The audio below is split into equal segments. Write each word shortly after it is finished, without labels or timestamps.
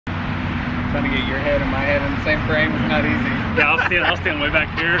Trying to get your head and my head in the same frame is not easy. Yeah, I'll stand way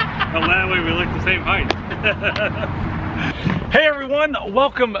back here. And that way we look the same height. Hey everyone,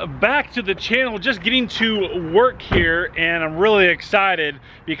 welcome back to the channel. Just getting to work here, and I'm really excited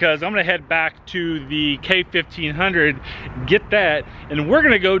because I'm gonna head back to the K1500, get that, and we're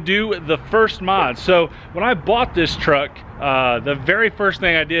gonna go do the first mod. So when I bought this truck, the very first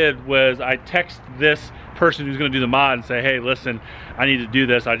thing I did was I texted this person who's gonna do the mod and say, hey, listen, I need to do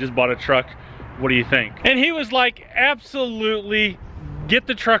this. I just bought a truck. What do you think? And he was like, absolutely. Get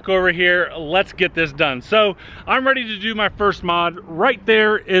the truck over here, let's get this done. So I'm ready to do my first mod. Right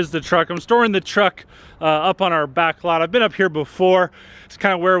there is the truck. I'm storing the truck up on our back lot. I've been up here before. It's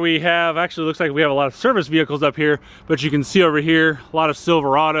kind of where we have, actually looks like we have a lot of service vehicles up here, but you can see over here a lot of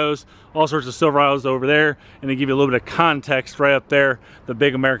Silverados, all sorts of Silverados over there. And to give you a little bit of context, right up there, the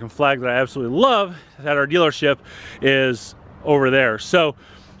big American flag that I absolutely love at our dealership is over there. So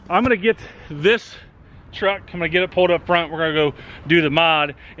I'm gonna get this truck, I'm gonna get it pulled up front, we're gonna go do the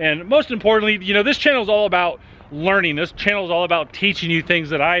mod. And most importantly, you know, this channel is all about learning. This channel is all about teaching you things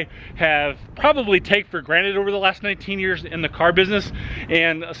that I have probably take for granted over the last 19 years in the car business,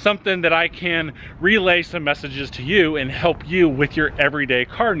 and something that I can relay some messages to you and help you with your everyday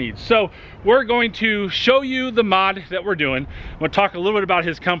car needs. So we're going to show you the mod that we're doing. I'm gonna talk a little bit about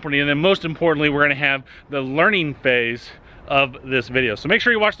his company, and then most importantly, we're gonna have the learning phase of this video. So make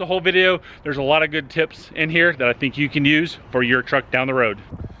sure you watch the whole video. There's a lot of good tips in here that I think you can use for your truck down the road.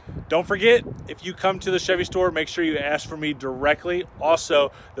 Don't forget, if you come to the Chevy store, make sure you ask for me directly.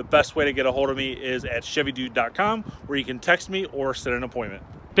 Also, the best way to get a hold of me is at chevydude.com, where you can text me or set an appointment.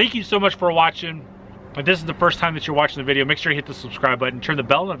 Thank you so much for watching. If this is the first time that you're watching the video, make sure you hit the subscribe button, turn the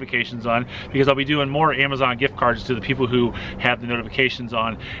bell notifications on, because I'll be doing more Amazon gift cards to the people who have the notifications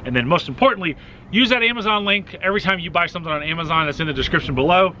on. And then most importantly, use that Amazon link every time you buy something on Amazon. That's in the description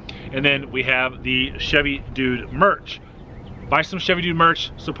below. And then we have the Chevy Dude merch. Buy some Chevy Dude merch,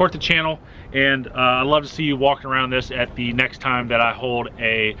 support the channel, and I'd love to see you walking around this at the next time that I hold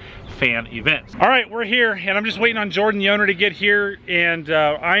a fan event. All right, we're here, and I'm just waiting on Jordan, the owner, to get here, and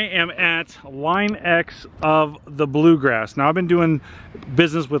I am at Line X of the Bluegrass. Now, I've been doing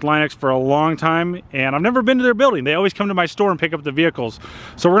business with Line X for a long time, and I've never been to their building. They always come to my store and pick up the vehicles.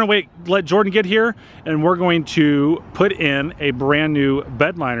 So we're gonna let Jordan get here, and we're going to put in a brand new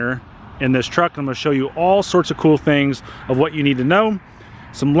Bedliner in this truck. I'm going to show you all sorts of cool things of what you need to know,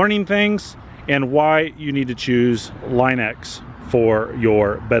 some learning things, and why you need to choose Line X for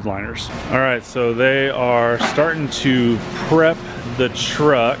your Bedliners. All right, so they are starting to prep the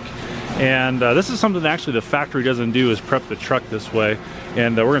truck, and this is something that actually the factory doesn't do, is prep the truck this way.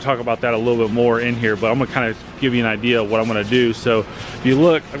 And we're going to talk about that a little bit more in here, but I'm going to kind of give you an idea of what I'm going to do. So if you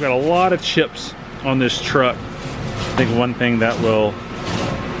look, I've got a lot of chips on this truck. I think one thing that will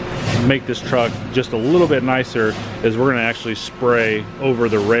make this truck just a little bit nicer is we're going to actually spray over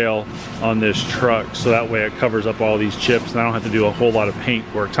the rail on this truck, so that way it covers up all these chips and I don't have to do a whole lot of paint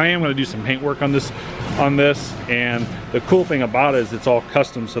work. So I am going to do some paint work on this, and the cool thing about it is it's all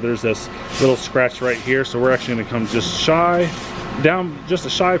custom. So there's this little scratch right here, so we're actually going to come just down just a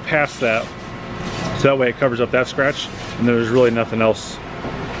shy past that, so that way it covers up that scratch, and there's really nothing else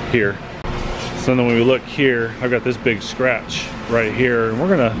here. So then when we look here, I've got this big scratch right here, and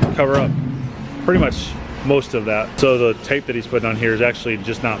we're gonna cover up pretty much most of that. So the tape that he's putting on here is actually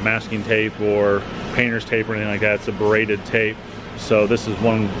just not masking tape or painter's tape or anything like that. It's a braided tape. So this is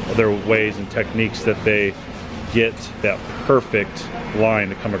one of their ways and techniques that they get that perfect line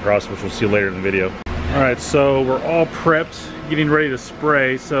to come across, which we'll see later in the video. All right, so we're all prepped, getting ready to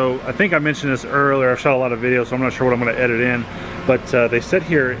spray. So I think I mentioned this earlier. I've shot a lot of videos, so I'm not sure what I'm gonna edit in. But they sit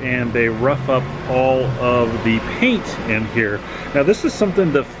here and they rough up all of the paint in here. Now this is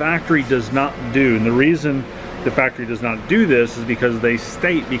something the factory does not do, and the reason the factory does not do this is because they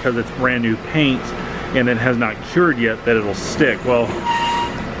state, because it's brand new paint and it has not cured yet, that it'll stick. Well,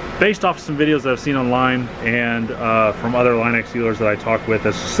 based off some videos that I've seen online and from other Line X dealers that I talk with,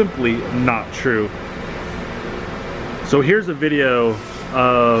 that's simply not true. So here's a video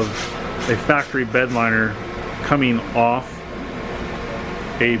of a factory Bedliner coming off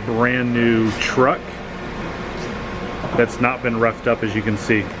a brand new truck that's not been roughed up, as you can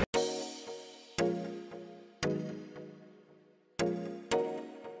see.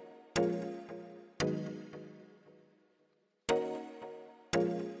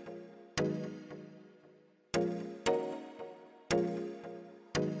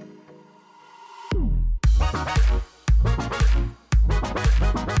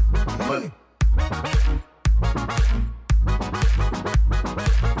 Money.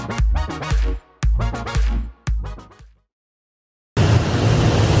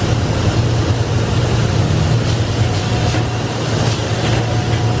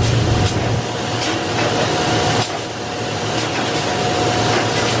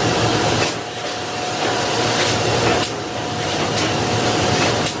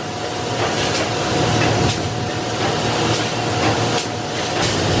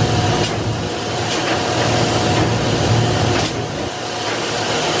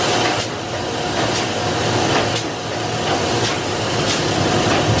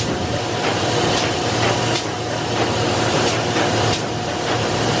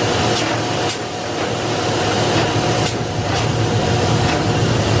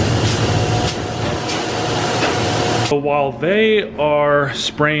 So while they are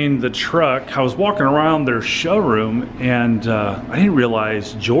spraying the truck, I was walking around their showroom and I didn't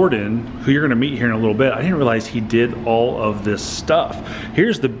realize Jordan, who you're gonna meet here in a little bit, I didn't realize he did all of this stuff.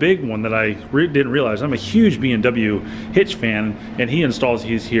 Here's the big one that I didn't realize. I'm a huge B&W hitch fan, and he installs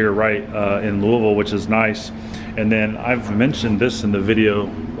these here right in Louisville, which is nice. And then I've mentioned this in the video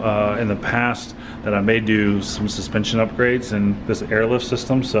in the past, that I may do some suspension upgrades in this airlift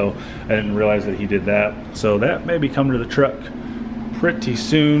system, so I didn't realize that he did that. So that may be coming to the truck pretty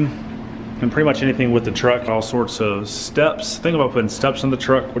soon, and pretty much anything with the truck, all sorts of steps. Think about putting steps on the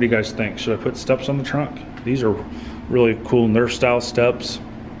truck. What do you guys think? Should I put steps on the trunk? These are really cool Nerf style steps.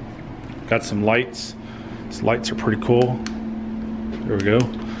 Got some lights. These lights are pretty cool. There we go.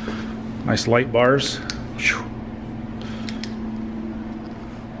 Nice light bars. Whew.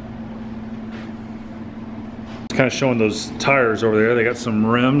 Kind of showing those tires over there. They got some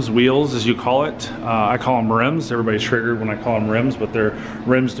rims, wheels as you call it. I call them rims. Everybody's triggered when I call them rims, but they're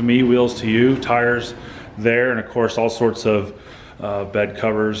rims to me, wheels to you. Tires there, and of course all sorts of bed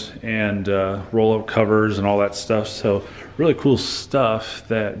covers and roll-up covers and all that stuff. So really cool stuff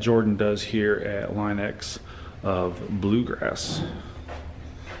that Jordan does here at Line X of Bluegrass.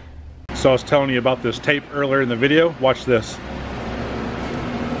 So I was telling you about this tape earlier in the video. Watch this.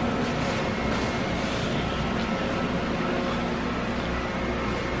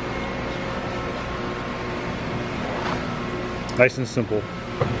 Nice and simple.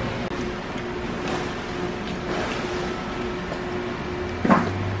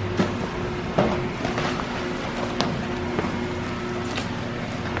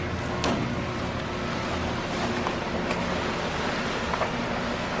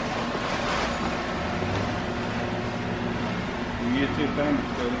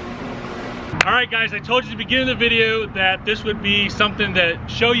 All right, guys, I told you at the beginning of the video that this would be something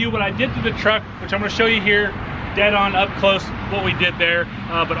that show you what I did to the truck, which I'm going to show you here dead on up close what we did there.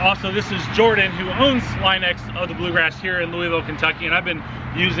 But also, this is Jordan, who owns Line X of the Bluegrass here in Louisville, Kentucky, and I've been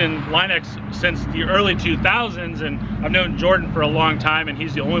using Line X since the early 2000s, and I've known Jordan for a long time, and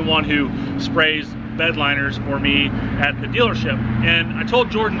he's the only one who sprays bed liners for me at the dealership. And I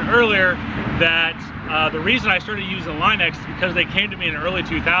told Jordan earlier that the reason I started using Line X is because they came to me in the early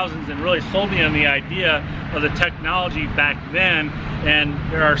 2000s and really sold me on the idea of the technology back then. And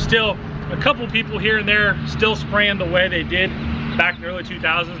there are still a couple people here and there still spraying the way they did back in the early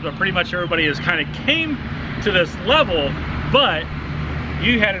 2000s, but pretty much everybody has kind of came to this level. But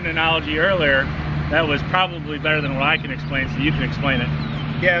you had an analogy earlier that was probably better than what I can explain, so you can explain it.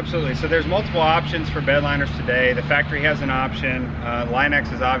 Yeah, absolutely. So there's multiple options for bed liners today. The factory has an option. Line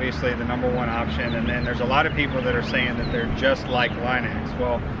X is obviously the #1 option, and then there's a lot of people that are saying that they're just like Line X.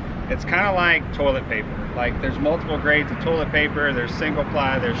 Well, it's kind of like toilet paper. Like, there's multiple grades of toilet paper. There's single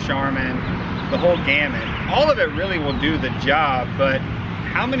ply, there's Charmin, the whole gamut. All of it really will do the job, but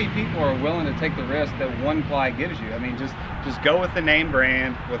how many people are willing to take the risk that one ply gives you? I mean, just go with the name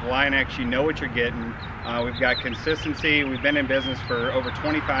brand. With Line X, you know what you're getting. We've got consistency. We've been in business for over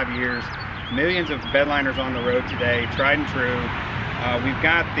 25 years. Millions of bed liners on the road today, tried and true. We've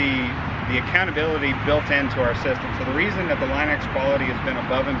got the accountability built into our system. So the reason that the Line X quality has been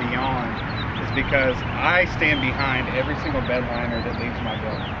above and beyond is because I stand behind every single bed liner that leaves my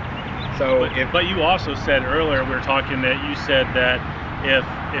building. So but you also said earlier, we were talking, that you said that if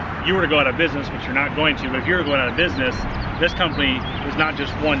you were to go out of business, which you're not going to, but if you were going out of business, this company is not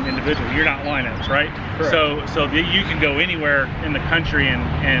just one individual. You're not Line X, right? Correct. So you can go anywhere in the country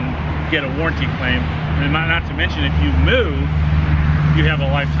and get a warranty claim. And not to mention, if you move, you have a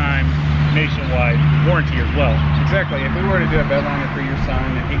lifetime nationwide warranty as well. Exactly. If we were to do a bed liner for your son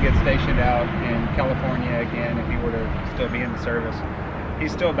and he gets stationed out in California again, if he were to still be in the service,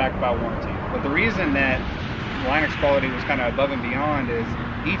 he's still backed by warranty. But the reason that Line X quality was kind of above and beyond is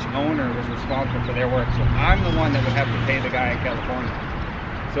each owner was responsible for their work. So I'm the one that would have to pay the guy in California.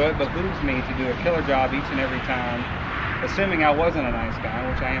 So it behooves me to do a killer job each and every time, assuming I wasn't a nice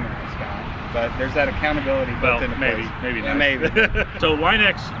guy, which I am a nice guy. But there's that accountability built into place. Maybe yeah, nice. maybe. So Line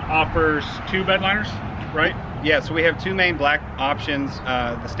X offers 2 bed liners, right? Yeah, so we have 2 main black options.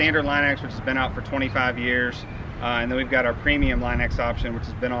 The standard Line X, which has been out for 25 years. And then we've got our premium Line X option, which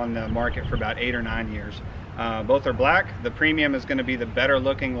has been on the market for about 8 or 9 years. Both are black. The premium is going to be the better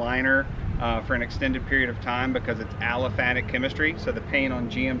looking liner for an extended period of time because it's aliphatic chemistry. So the paint on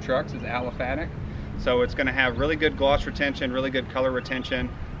GM trucks is aliphatic. So it's going to have really good gloss retention, really good color retention.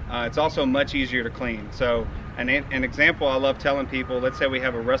 It's also much easier to clean. So an example I love telling people, let's say we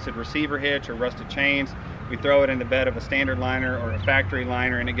have a rusted receiver hitch or rusted chains. We throw it in the bed of a standard liner or a factory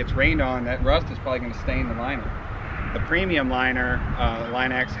liner and it gets rained on, that rust is probably going to stain the liner. The premium liner,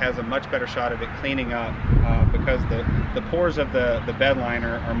 Line-X, has a much better shot of it cleaning up because the pores of the bed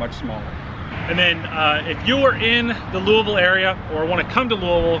liner are much smaller. And then if you are in the Louisville area or want to come to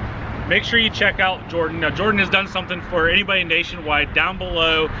Louisville, make sure you check out Jordan. Now, Jordan has done something for anybody nationwide. Down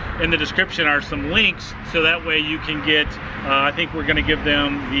below in the description are some links, so that way you can get, I think we're going to give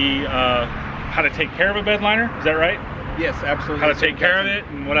them the how to take care of a bed liner. Is that right? Yes, absolutely. How to take care of it,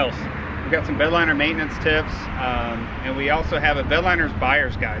 and what else? We've got some bed liner maintenance tips, and we also have a bed liner's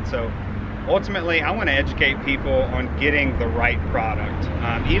buyer's guide. So ultimately, I want to educate people on getting the right product.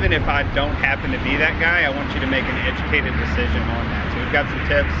 Even if I don't happen to be that guy, I want you to make an educated decision on that. So we've got some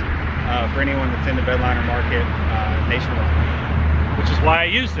tips for anyone that's in the bed liner market nationwide. Which is why I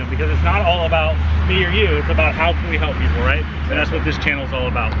use them, because it's not all about me or you, it's about how can we help people, right? And that's what this channel is all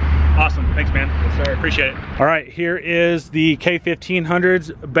about. Awesome, thanks man. Yes sir. Appreciate it. All right, here is the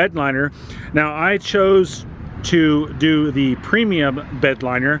K1500's bed liner. Now I chose to do the premium bed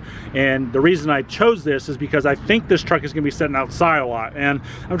liner, and the reason I chose this is because I think this truck is going to be sitting outside a lot, and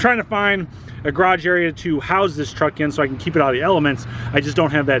I'm trying to find a garage area to house this truck in so I can keep it out of the elements. I just don't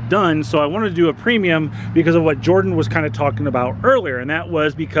have that done, so I wanted to do a premium because of what Jordan was kind of talking about earlier, and that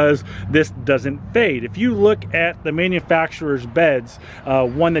was because this doesn't fade. If you look at the manufacturer's beds,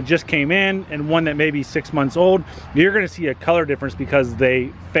 one that just came in and one that may be 6 months old, you're going to see a color difference because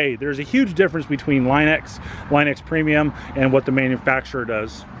they fade. There's a huge difference between Line-X Premium and what the manufacturer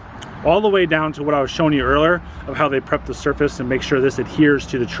does, all the way down to what I was showing you earlier of how they prep the surface and make sure this adheres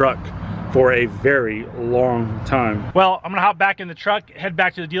to the truck for a very long time. Well, I'm gonna hop back in the truck, head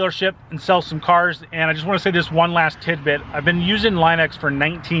back to the dealership and sell some cars. And I just want to say this one last tidbit. I've been using Line-X for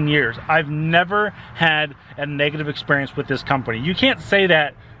 19 years. I've never had a negative experience with this company. You can't say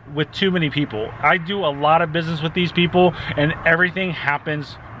that with too many people. I do a lot of business with these people and everything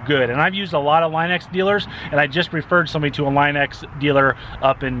happens good. And I've used a lot of Line-X dealers, and I just referred somebody to a Line-X dealer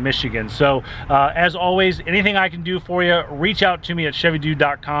up in Michigan. So as always, anything I can do for you, reach out to me at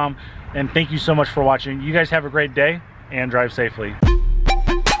chevydude.com. And thank you so much for watching. You guys have a great day and drive safely.